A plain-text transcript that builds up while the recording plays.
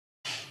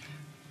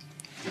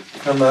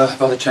I'm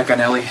about to check on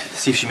Ellie,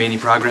 see if she made any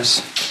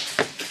progress.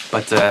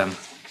 But I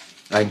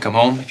can come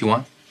home if you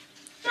want.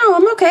 No,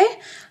 I'm okay.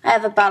 I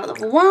have a bottle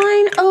of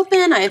wine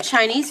open, I have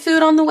Chinese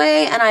food on the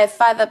way, and I have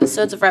 5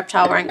 episodes of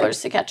Reptile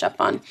Wranglers to catch up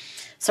on.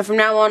 So from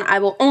now on, I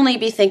will only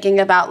be thinking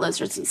about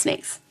lizards and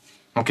snakes.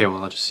 Okay,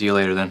 well, I'll just see you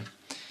later then.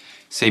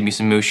 Save me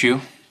some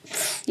mushu.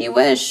 You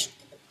wish.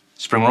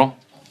 Spring roll?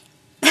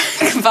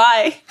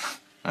 Bye.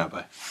 Oh,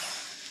 bye.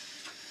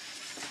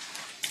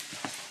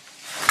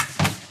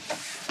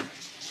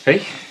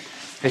 Hey.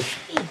 Hey.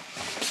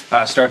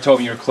 Starr told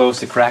me you were close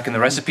to cracking the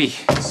recipe.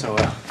 So,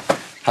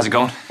 how's it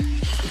going?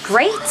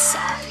 Great.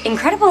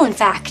 Incredible, in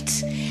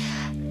fact.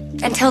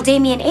 Until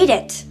Damien ate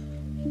it.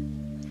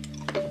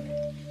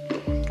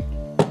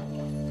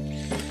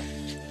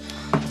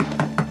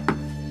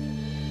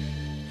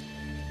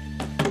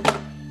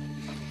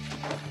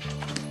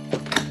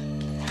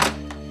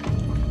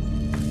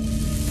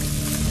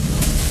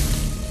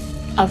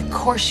 Of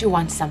course you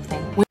want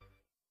something.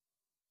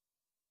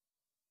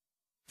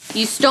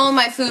 You stole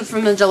my food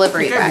from the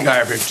delivery Give the guy. guy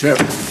a big tip.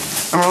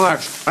 And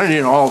relax. I didn't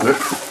eat all of it.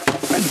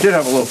 I did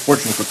have a little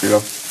fortune cookie,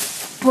 though.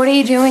 What are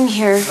you doing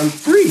here? I'm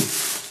free.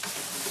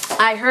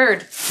 I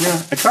heard.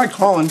 Yeah, I tried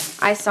calling.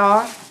 I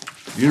saw.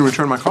 You didn't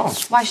return my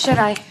calls. Why should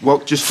I? Well,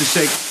 just to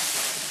say,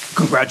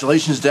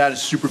 congratulations, Dad.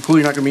 It's super cool.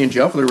 You're not going to be in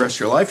jail for the rest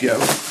of your life, yo.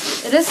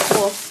 It is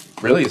cool.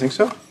 Really? You think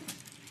so?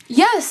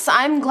 Yes,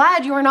 I'm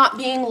glad you are not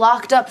being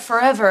locked up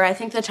forever. I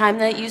think the time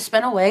that you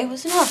spent away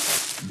was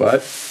enough.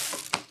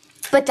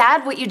 But,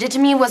 Dad, what you did to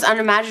me was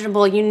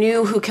unimaginable. You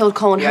knew who killed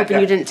Cole and Hope and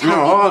you didn't tell me.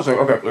 No, I was like,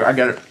 okay, look, I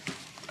get it.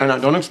 And I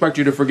don't expect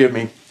you to forgive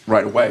me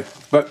right away.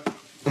 But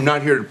I'm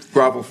not here to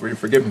grovel for your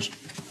forgiveness.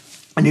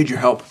 I need your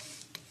help.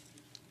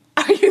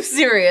 Are you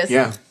serious?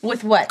 Yeah.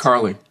 With what?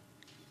 Carly.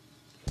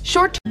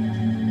 Short.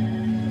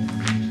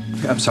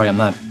 I'm sorry, I'm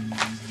not.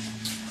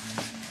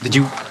 Did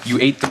you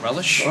ate the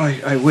relish?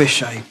 I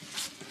wish I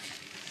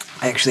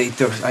actually ate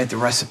the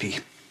recipe.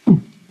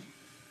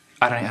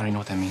 I don't know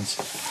what that means.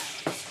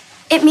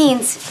 It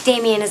means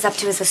Damien is up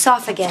to his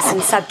esophagus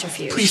in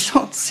subterfuge. Please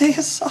don't say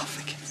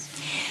esophagus.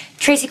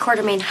 Tracy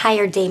Quartermain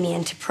hired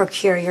Damien to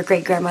procure your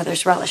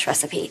great-grandmother's relish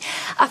recipe,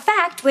 a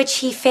fact which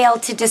he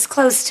failed to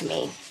disclose to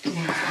me.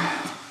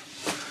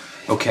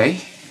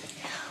 Okay.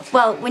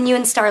 Well, when you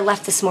and Starr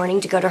left this morning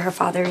to go to her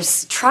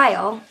father's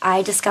trial,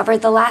 I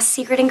discovered the last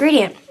secret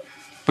ingredient.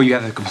 But you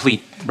have the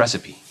complete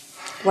recipe.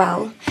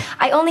 Well,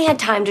 I only had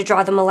time to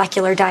draw the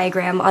molecular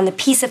diagram on the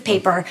piece of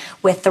paper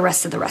with the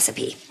rest of the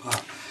recipe.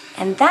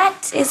 And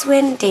that is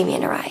when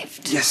Damien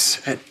arrived.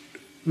 Yes, at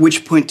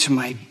which point, to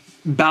my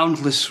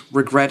boundless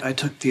regret, I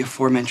took the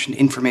aforementioned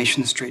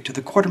information straight to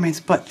the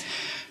Quartermains, but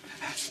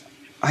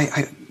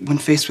when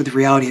faced with the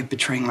reality of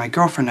betraying my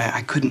girlfriend,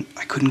 I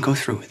couldn't go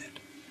through with it.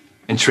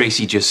 And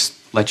Tracy just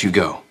let you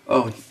go?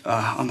 Oh,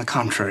 on the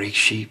contrary,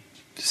 she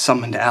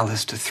summoned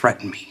Alice to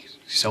threaten me.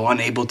 So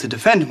unable to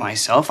defend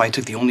myself, I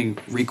took the only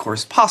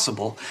recourse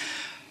possible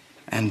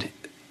and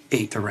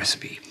ate the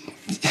recipe.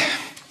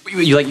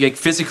 You like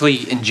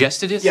physically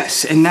ingested it?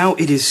 Yes, and now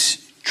it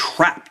is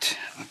trapped.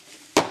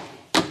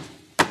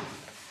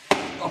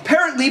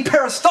 Apparently,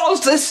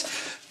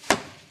 peristalsis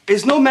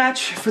is no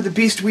match for the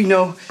beast we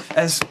know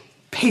as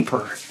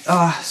paper.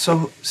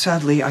 So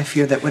sadly, I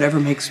fear that whatever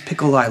makes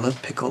Pickle Lila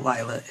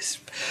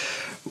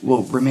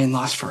will remain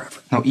lost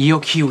forever. No,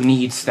 EOQ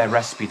needs that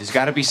recipe. There's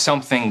got to be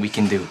something we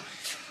can do.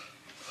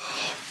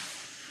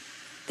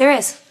 There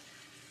is.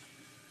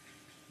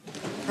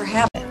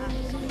 Perhaps.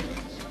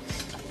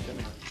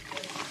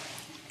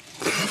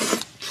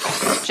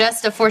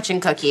 Just a fortune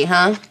cookie,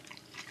 huh?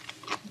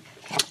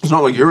 It's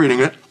not like you're eating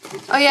it.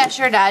 Oh yeah,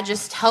 sure, Dad.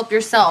 Just help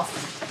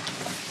yourself.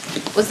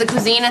 Was the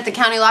cuisine at the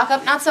county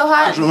lockup not so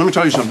hot? Actually, let me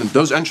tell you something.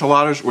 Those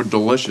enchiladas were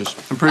delicious.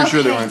 I'm pretty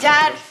sure they were.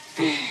 Dad.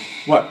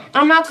 What?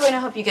 I'm not going to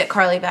help you get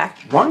Carly back.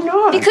 Why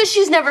not? Because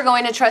she's never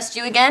going to trust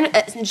you again,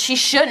 and she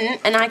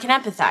shouldn't, and I can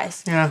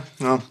empathize. Yeah,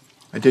 well,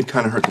 I did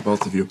kind of hurt the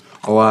both of you.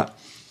 A lot.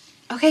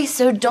 Okay,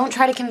 so don't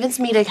try to convince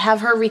me to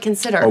have her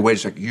reconsider. Oh, wait a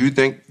sec. You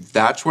think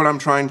that's what I'm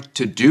trying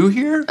to do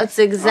here? That's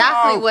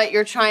exactly what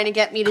you're trying to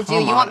get me to do.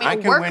 You want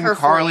me to work her for you. I can win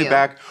Carly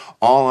back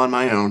all on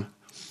my own.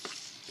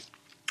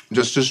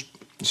 Just as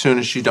soon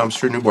as she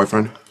dumps her new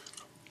boyfriend.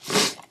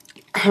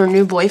 Her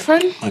new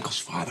boyfriend? Michael's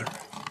father.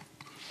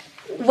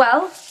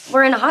 Well,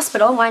 we're in a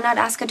hospital. Why not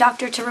ask a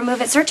doctor to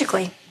remove it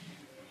surgically?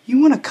 You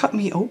want to cut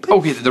me open?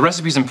 Okay, the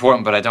recipe's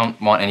important, but I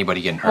don't want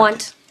anybody getting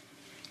hurt.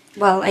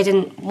 Well, I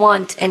didn't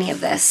want any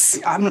of this.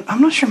 I'm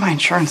not sure my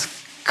insurance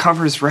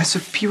covers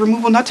recipe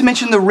removal, not to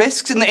mention the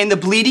risks and the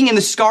bleeding and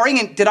the scarring.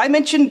 And did I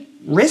mention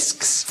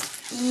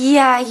risks?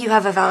 Yeah, you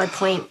have a valid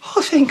point.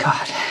 Oh, thank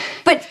God.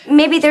 But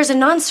maybe there's a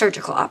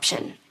non-surgical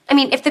option. I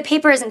mean, if the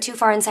paper isn't too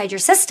far inside your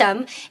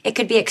system, it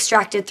could be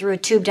extracted through a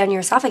tube down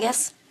your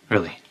esophagus.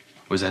 Really?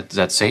 Is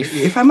that safe?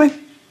 If I might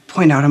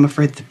point out, I'm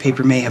afraid the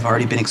paper may have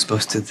already been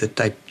exposed to the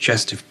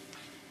digestive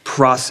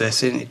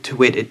process, and to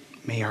wit, it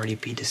may already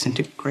be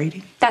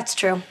disintegrating. That's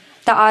true.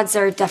 The odds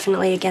are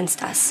definitely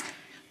against us.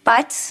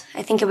 But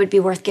I think it would be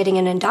worth getting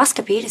an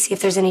endoscopy to see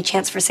if there's any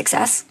chance for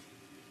success.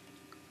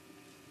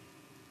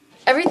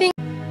 Everything.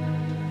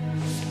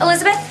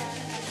 Elizabeth,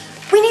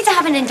 we need to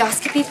have an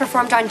endoscopy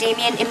performed on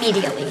Damien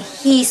immediately.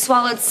 He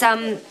swallowed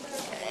some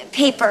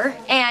paper,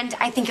 and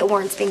I think it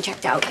warrants being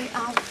checked out.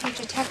 I'll page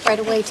a tech right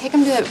away. Take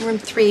him to room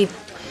 3.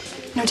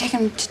 No, take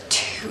him to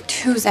 2.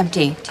 2's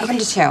empty. Take him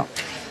to 2. All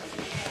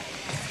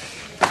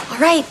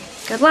right.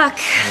 Good luck.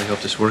 I really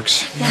hope this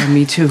works. Yeah,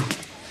 me too.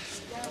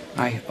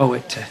 I owe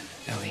it to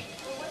Ellie.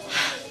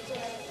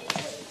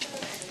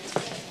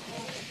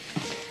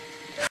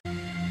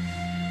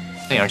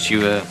 Hey, aren't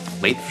you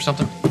late for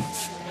something?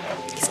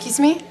 Excuse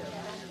me?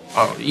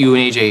 Oh, you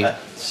and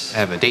AJ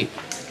have a date.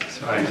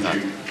 Sorry. No.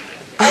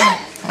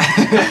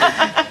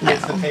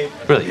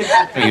 Really?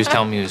 He was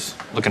telling me he was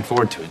looking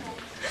forward to it.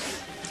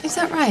 Is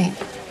that right?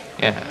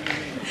 Yeah.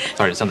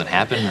 Sorry, did something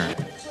happen or?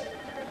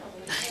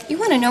 You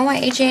want to know why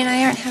AJ and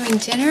I aren't having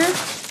dinner?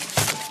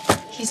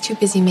 He's too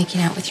busy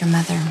making out with your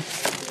mother.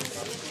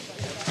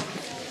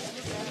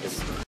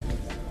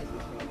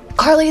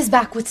 Carly is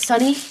back with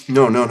Sonny.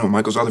 No.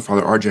 Michael's other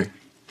father, RJ.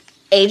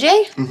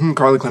 AJ? Mm-hmm.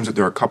 Carly claims that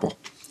they're a couple.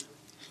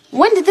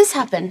 When did this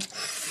happen?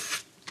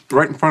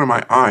 Right in front of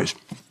my eyes.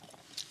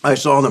 I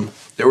saw them.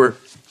 They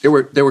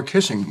were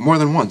kissing more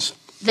than once.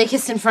 They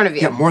kissed in front of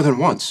you? Yeah, more than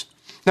once.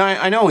 Now,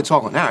 I know it's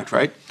all an act,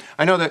 right?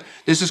 I know that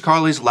this is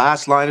Carly's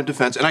last line of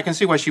defense, and I can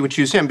see why she would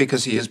choose him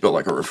because he is built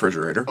like a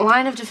refrigerator.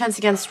 Line of defense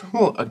against...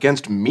 Well,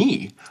 against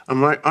me. I'm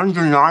my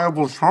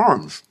undeniable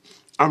charms.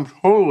 I'm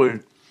totally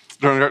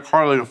gonna get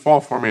Carly to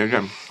fall for me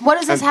again. What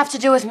does this have to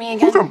do with me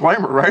Who again? can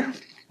blame her, right?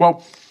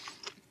 Well,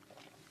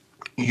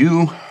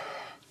 you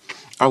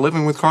are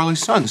living with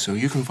Carly's son, so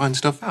you can find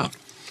stuff out.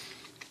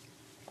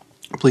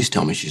 Please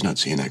tell me she's not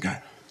seeing that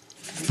guy.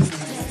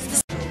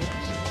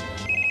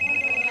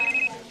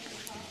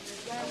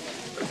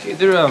 Okay,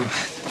 there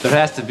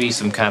has to be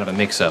some kind of a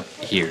mix-up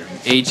here.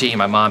 AJ and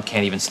my mom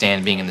can't even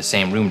stand being in the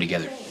same room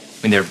together.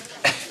 I mean, they're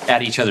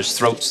at each other's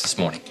throats this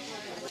morning.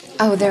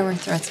 Oh, there were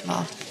throats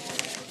involved.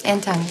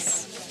 And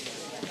tongues.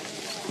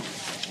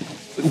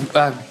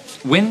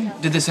 When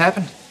did this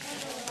happen?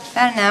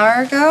 About an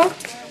hour ago?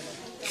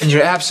 And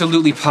you're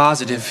absolutely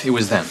positive it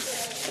was them?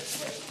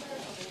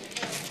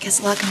 Guess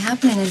a lot can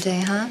happen in a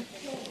day, huh?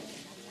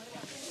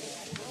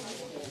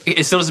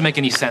 It still doesn't make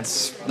any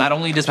sense. Not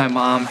only does my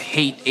mom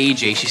hate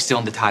AJ, she's still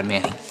into Todd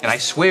Manning. And I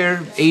swear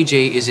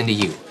AJ is into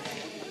you.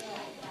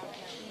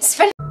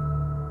 Sven...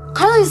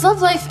 Carly's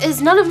love life is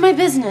none of my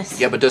business.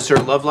 Yeah, but does her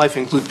love life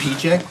include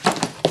PJ?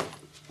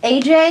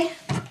 AJ?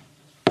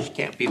 She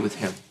can't be with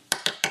him.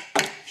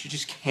 She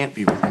just can't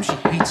be with him. She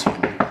hates him.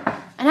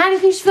 And how do you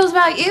think she feels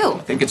about you? I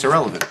think it's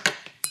irrelevant.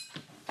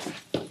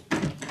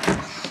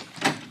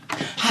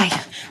 Hi.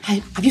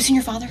 Have you seen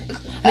your father?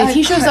 If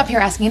he shows up here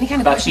asking any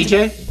kind of About questions...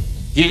 CJ?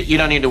 You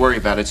don't need to worry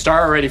about it.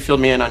 Starr already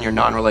filled me in on your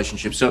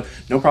non-relationship, so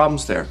no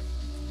problems there.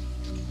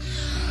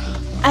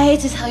 I hate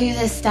to tell you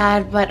this,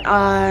 Dad, but,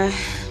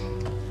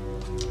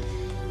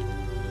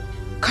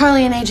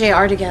 Carly and AJ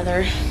are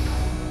together.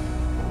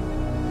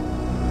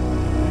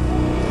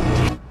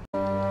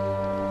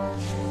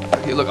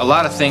 Okay, look, a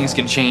lot of things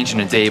can change in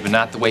a day, but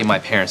not the way my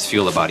parents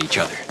feel about each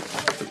other.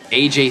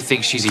 AJ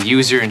thinks she's a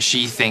user, and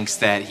she thinks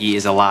that he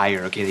is a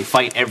liar, okay? They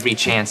fight every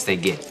chance they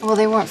get. Well,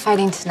 they weren't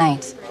fighting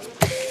tonight.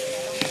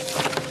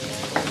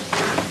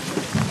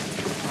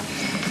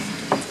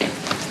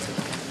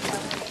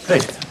 Hey,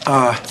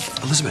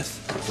 Elizabeth,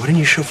 why didn't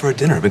you show for a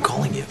dinner? I've been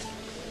calling you.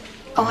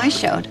 Oh, I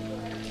showed.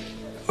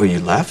 Oh, you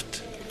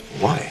left?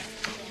 Why?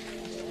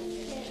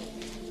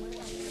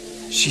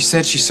 She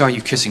said she saw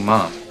you kissing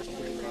Mom.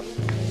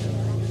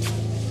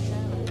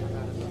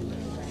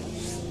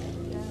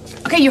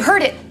 Okay, you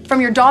heard it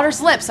from your daughter's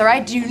lips, all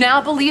right? Do you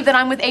now believe that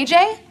I'm with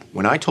AJ?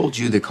 When I told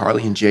you that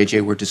Carly and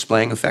JJ were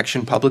displaying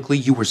affection publicly,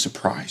 you were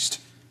surprised.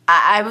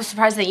 I was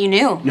surprised that you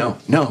knew.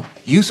 No.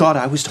 You thought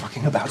I was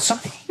talking about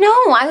Sonny. No,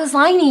 I was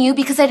lying to you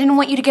because I didn't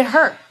want you to get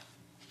hurt.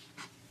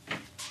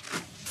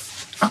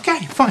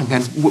 Okay, fine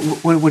then.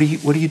 What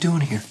are you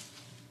doing here?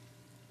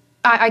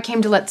 I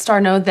came to let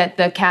Starr know that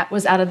the cat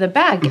was out of the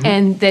bag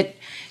and that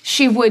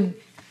she would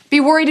be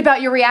worried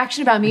about your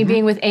reaction about me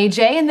being with AJ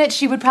and that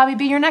she would probably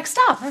be your next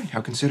stop. Right,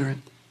 how considerate.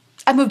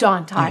 I moved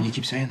on, Todd. Yeah, you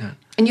keep saying that.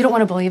 And you don't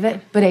want to believe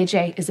it, but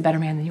AJ is a better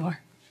man than you are.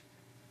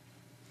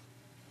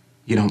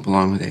 You don't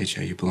belong with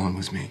AJ, you belong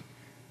with me.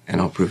 And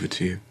I'll prove it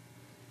to you.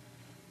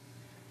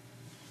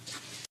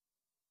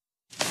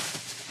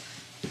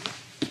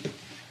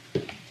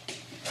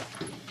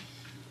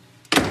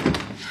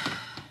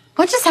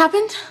 What just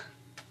happened?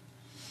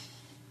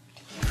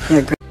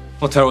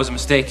 Well, Tara, it was a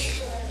mistake.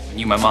 When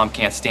you and my mom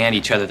can't stand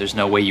each other, there's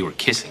no way you were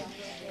kissing.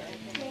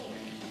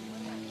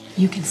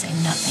 You can say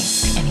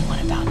nothing to anyone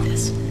about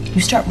this. You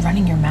start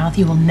running your mouth,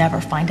 you will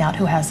never find out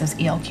who has those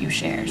ELQ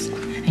shares.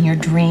 And your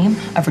dream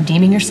of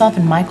redeeming yourself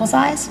in Michael's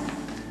eyes,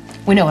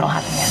 we know what'll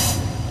happen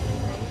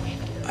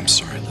there. I'm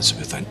sorry,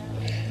 Elizabeth.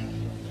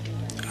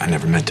 I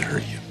never meant to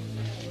hurt you.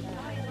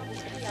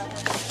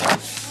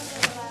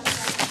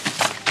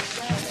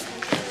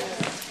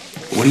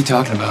 What are you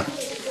talking about?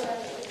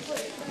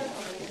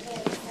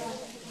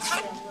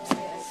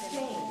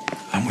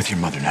 I'm with your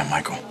mother now,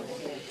 Michael.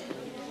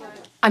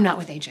 I'm not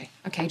with AJ,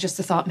 okay? Just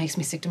the thought makes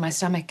me sick to my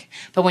stomach.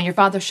 But when your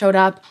father showed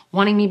up,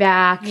 wanting me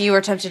back... You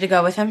were tempted to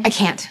go with him? I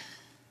can't.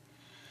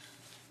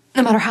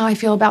 No matter how I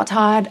feel about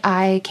Todd,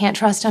 I can't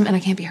trust him and I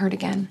can't be hurt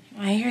again.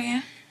 I hear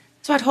you.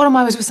 So I told him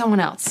I was with someone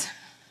else.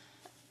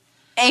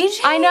 AJ?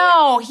 I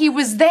know, he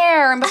was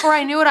there, and before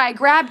I knew it, I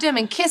grabbed him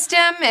and kissed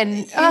him,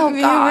 and God.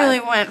 You really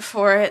went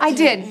for it. I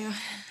did. You?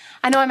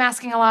 I know I'm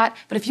asking a lot,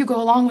 but if you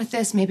go along with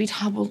this, maybe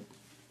Todd will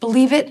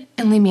believe it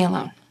and leave me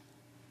alone.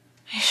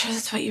 Are you sure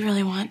that's what you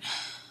really want?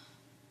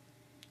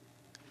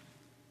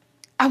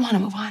 I want to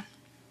move on.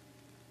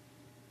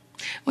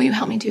 Will you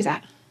help me do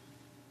that?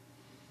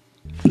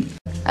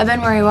 I've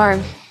been where you are,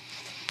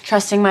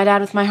 trusting my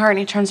dad with my heart, and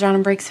he turns around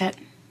and breaks it.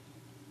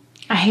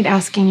 I hate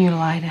asking you to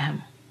lie to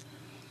him.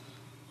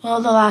 Well,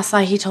 the last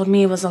lie he told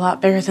me was a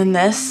lot bigger than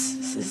this.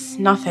 This is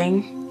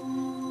nothing.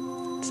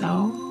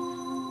 So,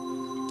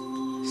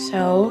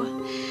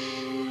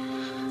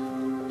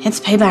 it's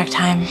payback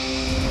time.